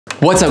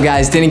What's up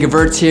guys,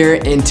 Gevirtz here,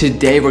 and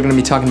today we're gonna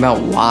be talking about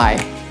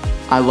why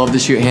I love to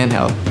shoot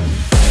handheld.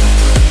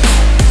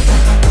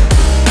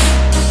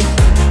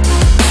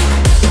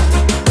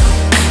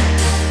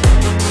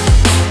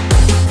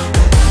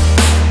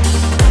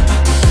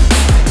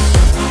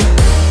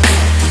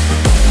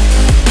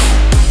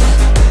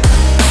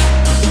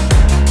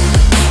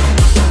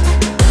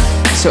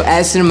 So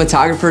as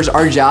cinematographers,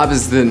 our job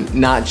is to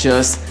not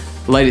just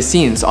light a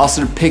scene, it's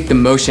also to pick the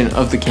motion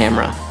of the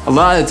camera. A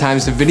lot of the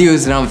times the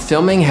videos that I'm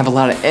filming have a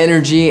lot of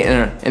energy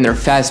and they're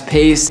fast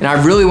paced, and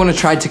I really want to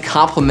try to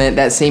complement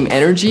that same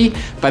energy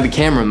by the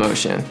camera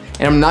motion.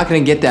 And I'm not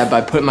gonna get that by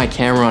putting my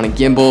camera on a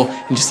gimbal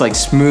and just like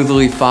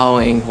smoothly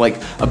following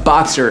like a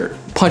boxer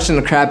punching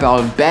the crap out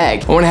of a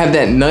bag. I wanna have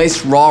that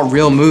nice, raw,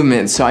 real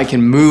movement so I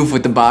can move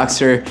with the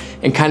boxer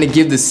and kind of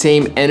give the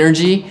same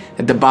energy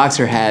that the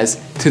boxer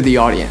has to the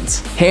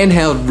audience.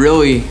 Handheld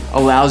really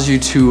allows you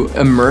to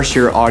immerse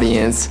your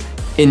audience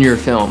in your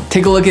film.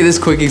 Take a look at this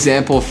quick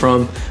example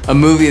from a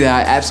movie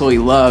that I absolutely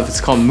love.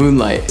 It's called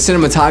Moonlight. The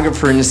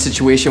cinematographer in this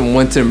situation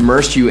wanted to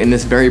immerse you in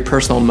this very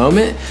personal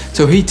moment,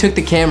 so he took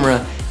the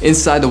camera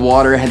inside the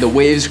water, had the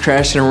waves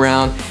crashing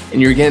around,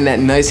 and you're getting that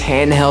nice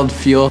handheld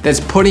feel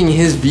that's putting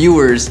his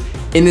viewers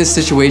in this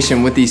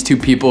situation with these two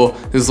people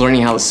who's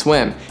learning how to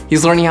swim.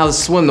 He's learning how to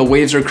swim, the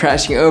waves are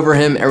crashing over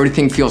him,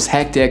 everything feels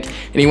hectic,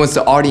 and he wants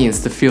the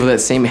audience to feel that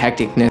same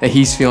hecticness that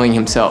he's feeling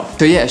himself.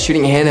 So yeah,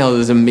 shooting handheld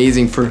is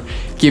amazing for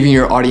giving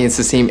your audience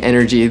the same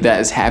energy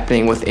that is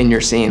happening within your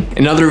scene.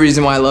 Another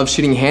reason why I love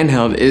shooting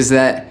handheld is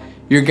that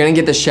you're gonna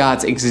get the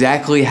shots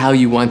exactly how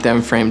you want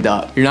them framed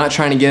up. You're not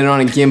trying to get it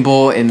on a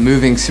gimbal and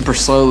moving super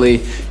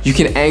slowly. You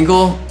can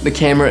angle the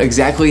camera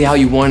exactly how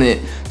you want it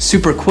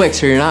super quick,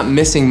 so you're not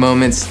missing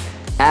moments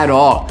at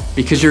all,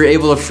 because you're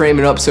able to frame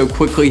it up so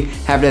quickly,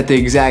 have it at the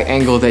exact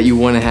angle that you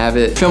want to have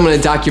it. Filming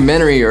a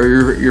documentary,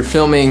 or you're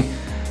filming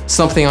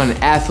something on an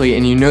athlete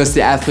and you notice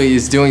the athlete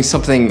is doing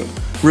something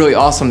really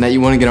awesome that you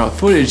want to get on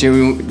footage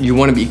and you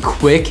want to be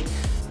quick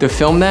to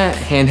film that,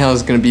 handheld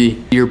is going to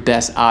be your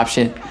best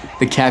option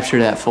to capture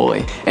that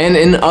fully. And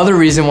another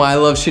reason why I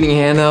love shooting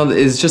handheld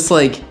is just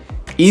like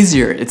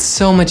easier. It's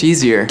so much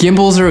easier.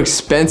 Gimbals are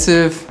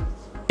expensive.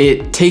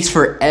 It takes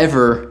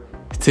forever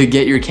to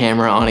get your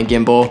camera on a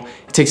gimbal.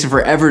 It takes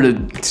forever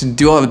to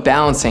do all the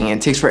balancing.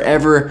 It takes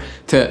forever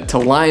to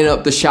line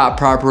up the shot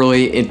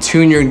properly and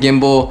tune your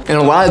gimbal. And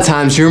a lot of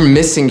times you're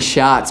missing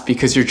shots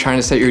because you're trying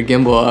to set your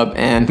gimbal up,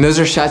 and those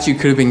are shots you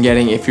could have been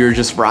getting if you were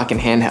just rocking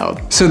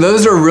handheld. So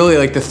those are really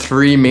like the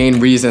three main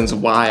reasons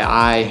why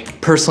I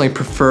personally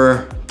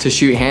prefer to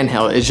shoot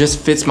handheld. It just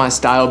fits my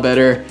style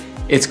better.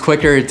 It's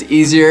quicker, it's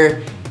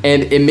easier,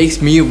 and it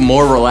makes me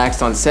more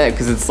relaxed on set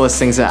because it's less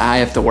things that I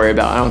have to worry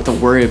about. I don't have to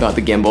worry about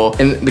the gimbal.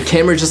 And the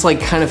camera just like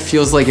kind of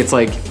feels like it's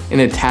like an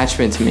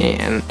attachment to me,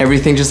 and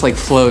everything just like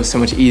flows so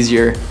much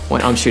easier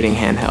when I'm shooting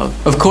handheld.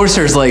 Of course,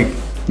 there's like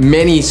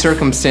many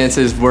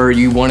circumstances where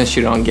you want to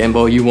shoot on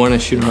gimbal, you want to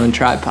shoot on a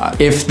tripod.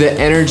 If the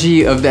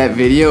energy of that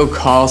video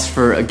calls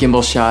for a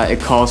gimbal shot, it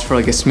calls for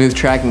like a smooth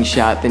tracking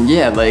shot, then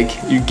yeah, like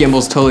your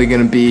gimbal's totally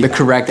gonna be the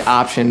correct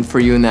option for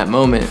you in that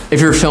moment. If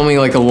you're filming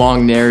like a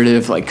long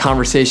narrative, like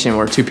conversation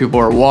where two people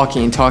are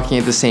walking and talking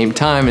at the same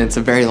time and it's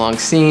a very long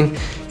scene,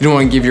 you don't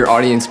want to give your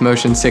audience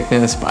motion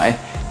sickness by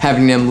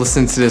having them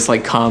listen to this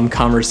like calm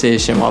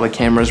conversation while the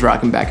camera's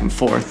rocking back and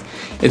forth.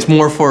 It's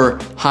more for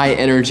high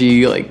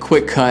energy, like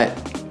quick cut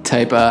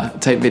type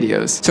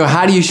videos. So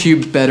how do you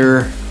shoot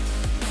better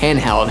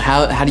handheld?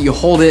 How do you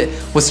hold it?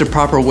 What's the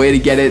proper way to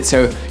get it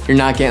so you're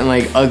not getting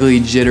like ugly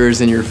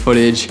jitters in your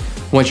footage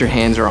once your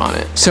hands are on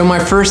it? So my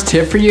first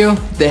tip for you,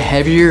 the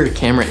heavier your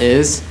camera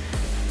is,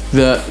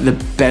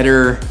 the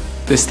better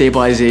the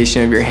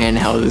stabilization of your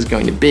handheld is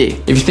going to be.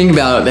 If you think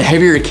about it, the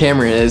heavier your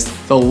camera is,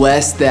 the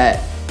less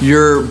that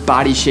your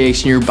body shakes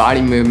and your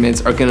body movements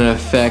are gonna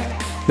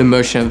affect the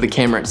motion of the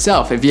camera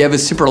itself. If you have a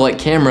super light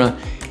camera,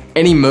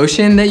 any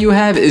motion that you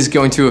have is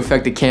going to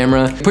affect the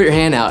camera. Put your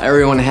hand out,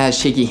 everyone has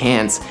shaky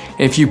hands.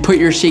 And if you put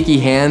your shaky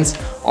hands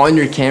on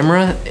your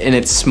camera and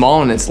it's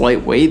small and it's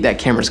lightweight, that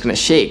camera's gonna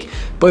shake.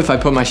 But if I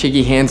put my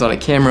shaky hands on a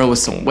camera with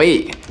some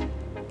weight,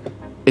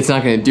 it's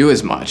not gonna do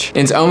as much. And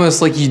it's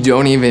almost like you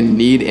don't even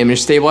need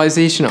image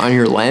stabilization on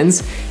your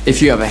lens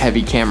if you have a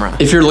heavy camera.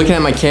 If you're looking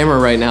at my camera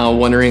right now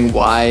wondering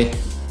why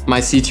my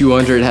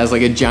C200 has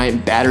like a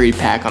giant battery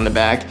pack on the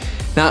back,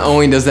 not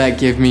only does that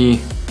give me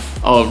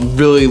a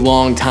really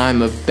long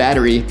time of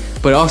battery,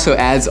 but also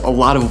adds a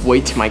lot of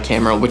weight to my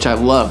camera, which I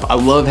love. I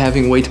love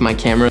having weight to my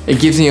camera. It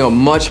gives me a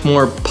much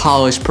more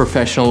polished,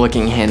 professional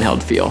looking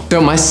handheld feel. So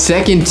my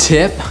second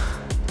tip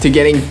to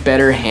getting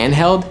better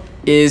handheld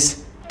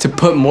is to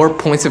put more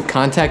points of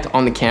contact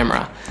on the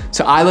camera.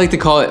 So I like to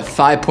call it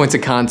 5 points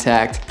of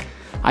contact.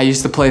 I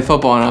used to play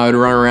football and I would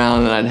run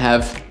around and I'd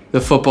have the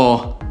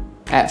football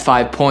at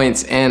 5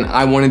 points, and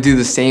I want to do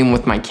the same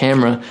with my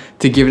camera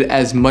to give it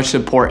as much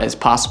support as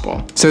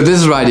possible. So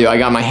this is what I do. I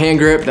got my hand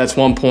grip, that's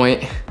 1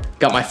 point.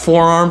 Got my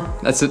forearm,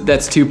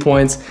 that's 2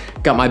 points.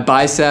 Got my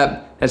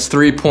bicep, that's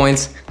 3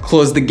 points.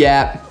 Close the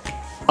gap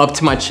up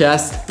to my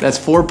chest, that's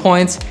 4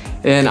 points.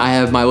 And I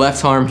have my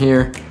left arm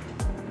here,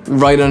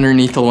 right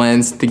underneath the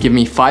lens to give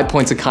me 5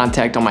 points of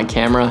contact on my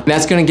camera. And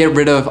that's gonna get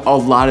rid of a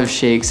lot of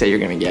shakes that you're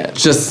gonna get.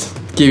 Just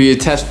give you a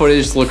test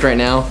footage, look right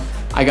now.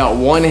 I got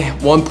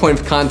one point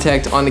of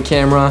contact on the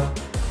camera,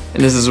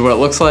 and this is what it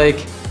looks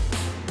like.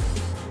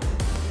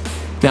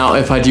 Now,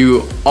 if I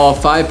do all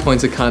 5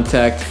 points of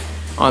contact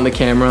on the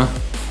camera,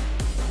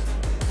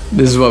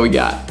 this is what we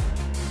got.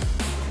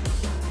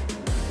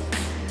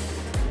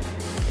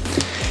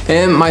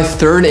 And my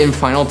third and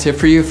final tip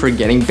for you for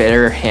getting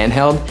better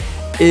handheld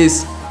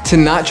is to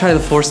not try to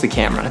force the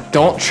camera.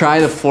 Don't try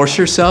to force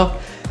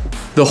yourself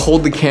to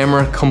hold the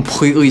camera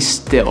completely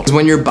still. Because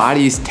when your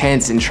body is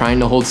tense and trying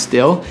to hold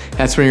still,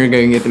 that's when you're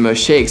gonna get the most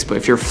shakes. But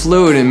if you're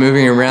fluid and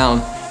moving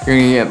around, you're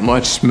gonna get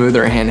much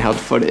smoother handheld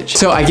footage.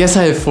 So I guess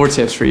I have 4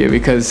 tips for you,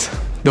 because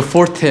the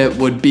 4th tip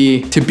would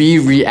be to be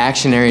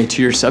reactionary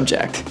to your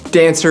subject.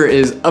 Dancer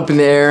is up in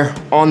the air,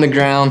 on the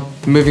ground,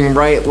 moving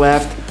right,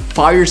 left.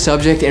 Follow your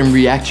subject and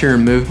react to your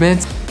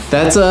movements.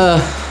 That's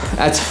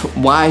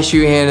why I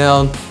shoot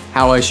handheld,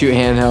 how I shoot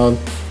handheld.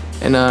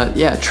 And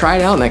yeah, try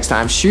it out next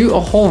time. Shoot a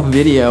whole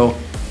video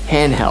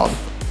handheld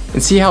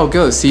and see how it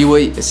goes. See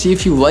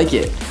if you like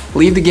it.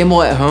 Leave the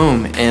gimbal at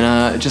home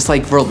and just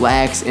like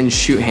relax and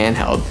shoot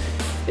handheld.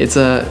 It's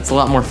a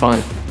lot more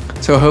fun.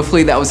 So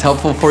hopefully that was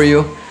helpful for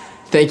you.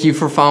 Thank you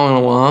for following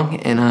along,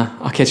 and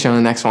I'll catch you on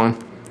the next one.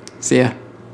 See ya.